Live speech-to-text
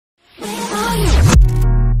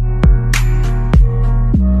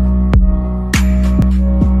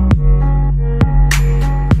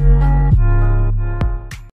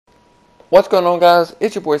What's going on, guys?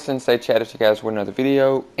 It's your boy Sensei Chad with you guys with another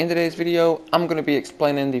video. In today's video, I'm going to be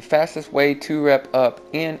explaining the fastest way to rep up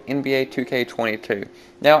in NBA 2K22.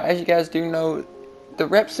 Now, as you guys do know, the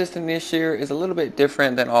rep system this year is a little bit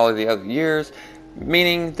different than all of the other years,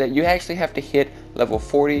 meaning that you actually have to hit level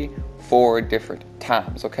 40 4 different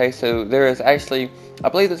times. Okay, so there is actually, I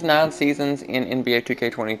believe there's 9 seasons in NBA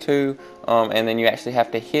 2K22, and then you actually have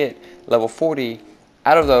to hit level 40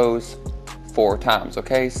 out of those 4 times.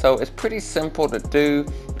 Okay, so it's pretty simple to do.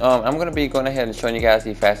 I'm going to be going ahead and showing you guys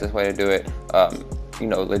the fastest way to do it,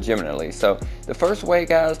 legitimately. So the first way,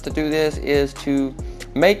 guys, to do this is to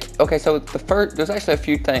so there's actually a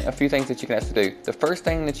few things that you can actually do. The first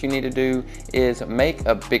thing that you need to do is make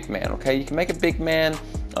a big man. Okay, you can make a big man,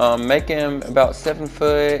 make him about 7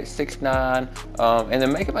 foot 6'9", and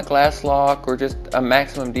then make him a glass lock or just a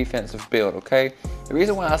maximum defensive build. Okay, the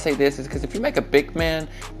reason why I say this is because if you make a big man,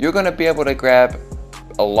 you're going to be able to grab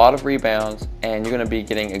a lot of rebounds and you're going to be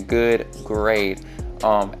getting a good grade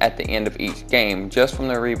at the end of each game just from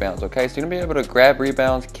the rebounds. Okay, so you're gonna be able to grab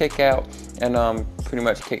rebounds, kick out, and pretty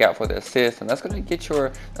much kick out for the assist, and that's gonna get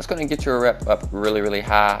your rep up really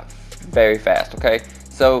high very fast. Okay,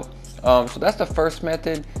 so that's the first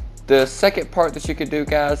method. The second part that you could do,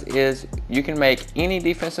 guys, is you can make any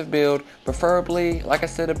defensive build, preferably, like I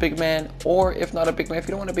said, a big man, or if not a big man, if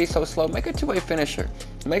you don't want to be so slow, make a two-way finisher.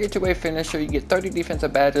 Make a two-way finisher. You get 30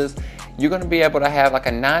 defensive badges. You're going to be able to have like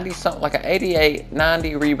a 90 something, like an 88,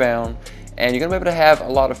 90 rebound, and you're going to be able to have a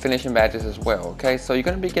lot of finishing badges as well. Okay, so you're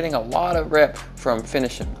going to be getting a lot of rep from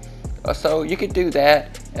finishing. So you could do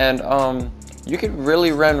that, and you can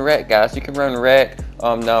really run rec, guys. You can run rec.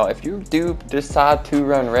 Now, if you do decide to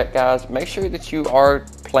run rec, guys, make sure that you are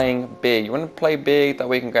playing big. You want to play big, that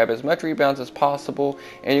way you can grab as much rebounds as possible,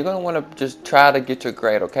 and you're going to want to just try to get your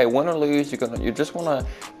grade. Okay, win or lose, you just want to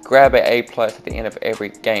grab an A+ at the end of every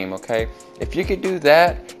game. Okay, if you could do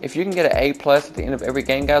that, if you can get an A+ at the end of every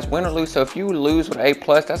game, guys, win or lose. So if you lose with A+,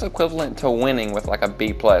 that's equivalent to winning with like a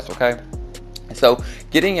B+. Okay. So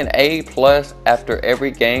getting an A+ after every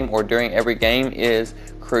game or during every game is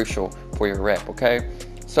crucial for your rep. Okay,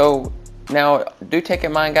 so now do take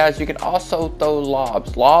in mind, guys, you can also throw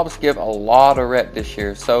lobs. Lobs give a lot of rep this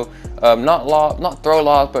year. So not throw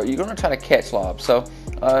lobs, but you're gonna try to catch lobs. So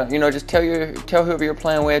just tell whoever you're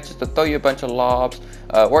playing with just to throw you a bunch of lobs.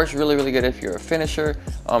 Works really good if you're a finisher.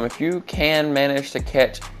 If you can manage to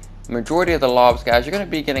catch majority of the lobs, guys, you're going to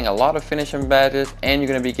be getting a lot of finishing badges and you're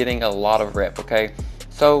going to be getting a lot of rep. Okay,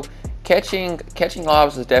 so catching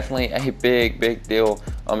lobs is definitely a big deal,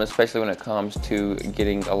 especially when it comes to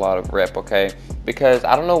getting a lot of rep. Okay, because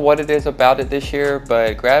I don't know what it is about it this year,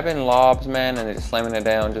 but grabbing lobs, man, and just slamming it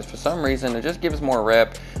down, just for some reason it just gives more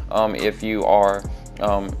rep if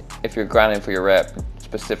you're grinding for your rep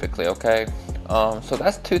specifically. Okay, so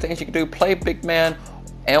that's 2 things you can do: play big man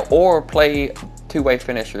or play two-way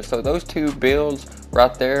finisher. So those 2 builds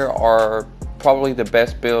right there are probably the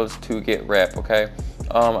best builds to get rep. Okay,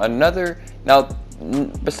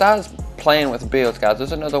 besides playing with builds, guys,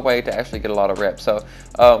 there's another way to actually get a lot of rep. So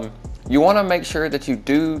you want to make sure that you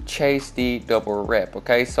do chase the double rep.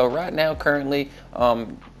 Okay, so right now, currently,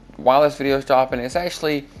 while this video is dropping, it's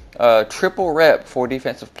actually triple rep for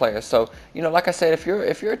defensive players. So like I said, if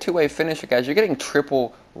you're a two-way finisher, guys, you're getting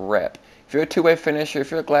triple rep. If you're a two-way finisher, if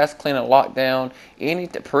you're a glass cleaner, lockdown, any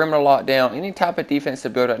perimeter lockdown, any type of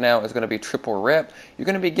defensive build right now is going to be triple rep. You're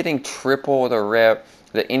going to be getting triple the rep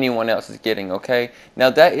that anyone else is getting. Okay, now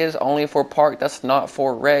that is only for park. That's not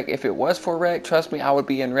for rec. If it was for rec, trust me, I would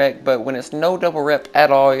be in rec. But when it's no double rep at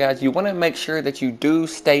all, guys, you want to make sure that you do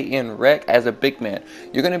stay in rec as a big man.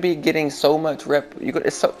 You're going to be getting so much rep.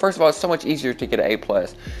 First of all, it's so much easier to get an A+.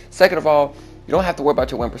 Second of all, you don't have to worry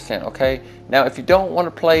about your win percent. Okay, now if you don't want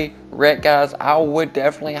to play rec, guys, I would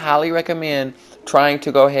definitely highly recommend trying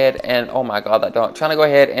to go ahead and trying to go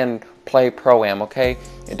ahead and play Pro-Am. Okay,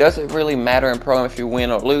 it doesn't really matter in Pro-Am if you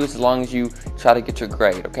win or lose, as long as you try to get your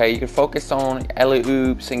grade. Okay, you can focus on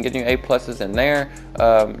alley-oops and getting your A+ in there.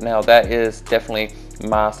 Now that is definitely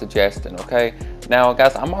my suggestion. Okay, now,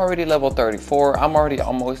 guys, I'm already level 34. I'm already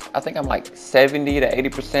I think I'm like 70 to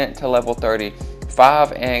 80% to level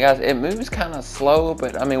 35, and guys, it moves kind of slow,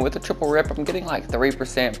 but I mean, with the triple rep, I'm getting like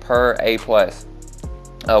 3% per A+.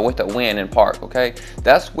 With a win in park. Okay,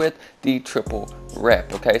 that's with the triple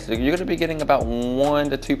rep. Okay, so you're going to be getting about 1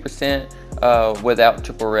 to 2% without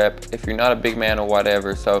triple rep if you're not a big man or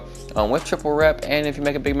whatever. So with triple rep, and if you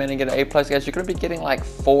make a big man and get an A+, guys, you're going to be getting like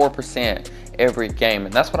 4% every game,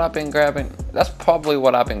 and that's what I've been grabbing. That's probably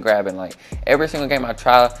what I've been grabbing. Like every single game, I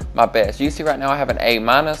try my best. You see right now I have an A-.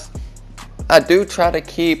 I do try to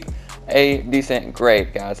keep a decent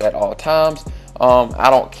grade, guys, at all times. I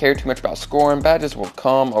don't care too much about scoring. Badges will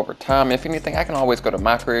come over time. If anything, I can always go to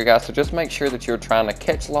my career, guys. So just make sure that you're trying to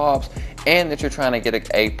catch lobs and that you're trying to get an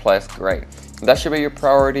A+ grade. That should be your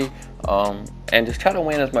priority. And just try to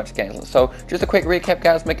win as much games. So just a quick recap,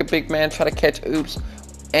 guys. Make a big man, try to catch oops,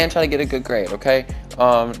 and try to get a good grade, okay?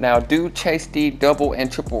 Now do chase the double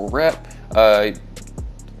and triple rep.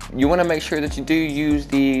 You want to make sure that you do use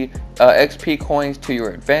the XP coins to your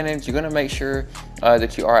advantage. You're going to make sure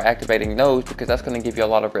that you are activating those, because that's going to give you a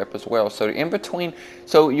lot of rep as well. So in between,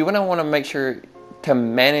 so you're going to want to make sure to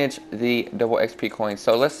manage the double XP coins.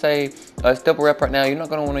 So let's say it's double rep right now. You're not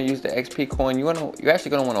going to want to use the XP coin. You're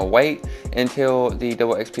actually going to want to wait until the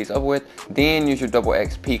double XP is over with, then use your double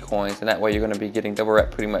XP coins, and that way you're going to be getting double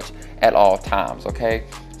rep pretty much at all times, okay?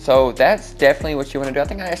 So that's definitely what you want to do. I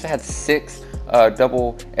think I actually had 6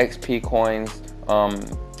 double XP coins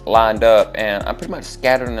lined up, and I'm pretty much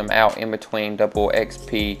scattering them out in between double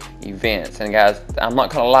XP events. And guys, I'm not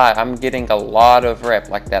gonna lie, I'm getting a lot of rep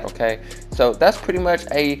like that, okay? So that's pretty much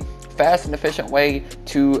a fast and efficient way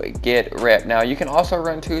to get rep. Now you can also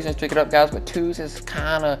run 2s and streak it up, guys, but 2s is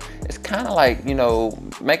kind of like, you know,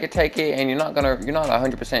 make it take it, and you're not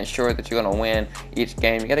 100% sure that you're gonna win each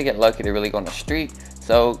game. You gotta get lucky to really go on a streak.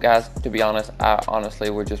 So guys, to be honest, I honestly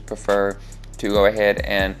would just prefer to go ahead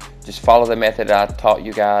and just follow the method I taught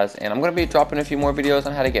you guys. And I'm going to be dropping a few more videos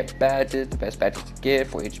on how to get badges, the best badges to get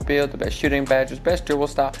for each build, the best shooting badges, best dribble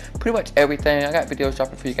style, pretty much everything. I got videos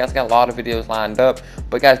dropping for you guys. I got a lot of videos lined up.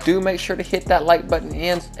 But guys, do make sure to hit that like button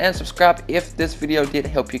and subscribe if this video did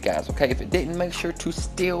help you guys, okay? If it didn't, make sure to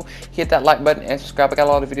still hit that like button and subscribe. I got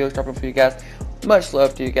a lot of videos dropping for you guys. Much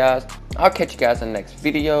love to you guys. I'll catch you guys in the next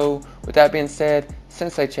video. With that being said,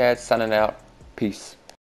 Sensei Chad signing out. Peace.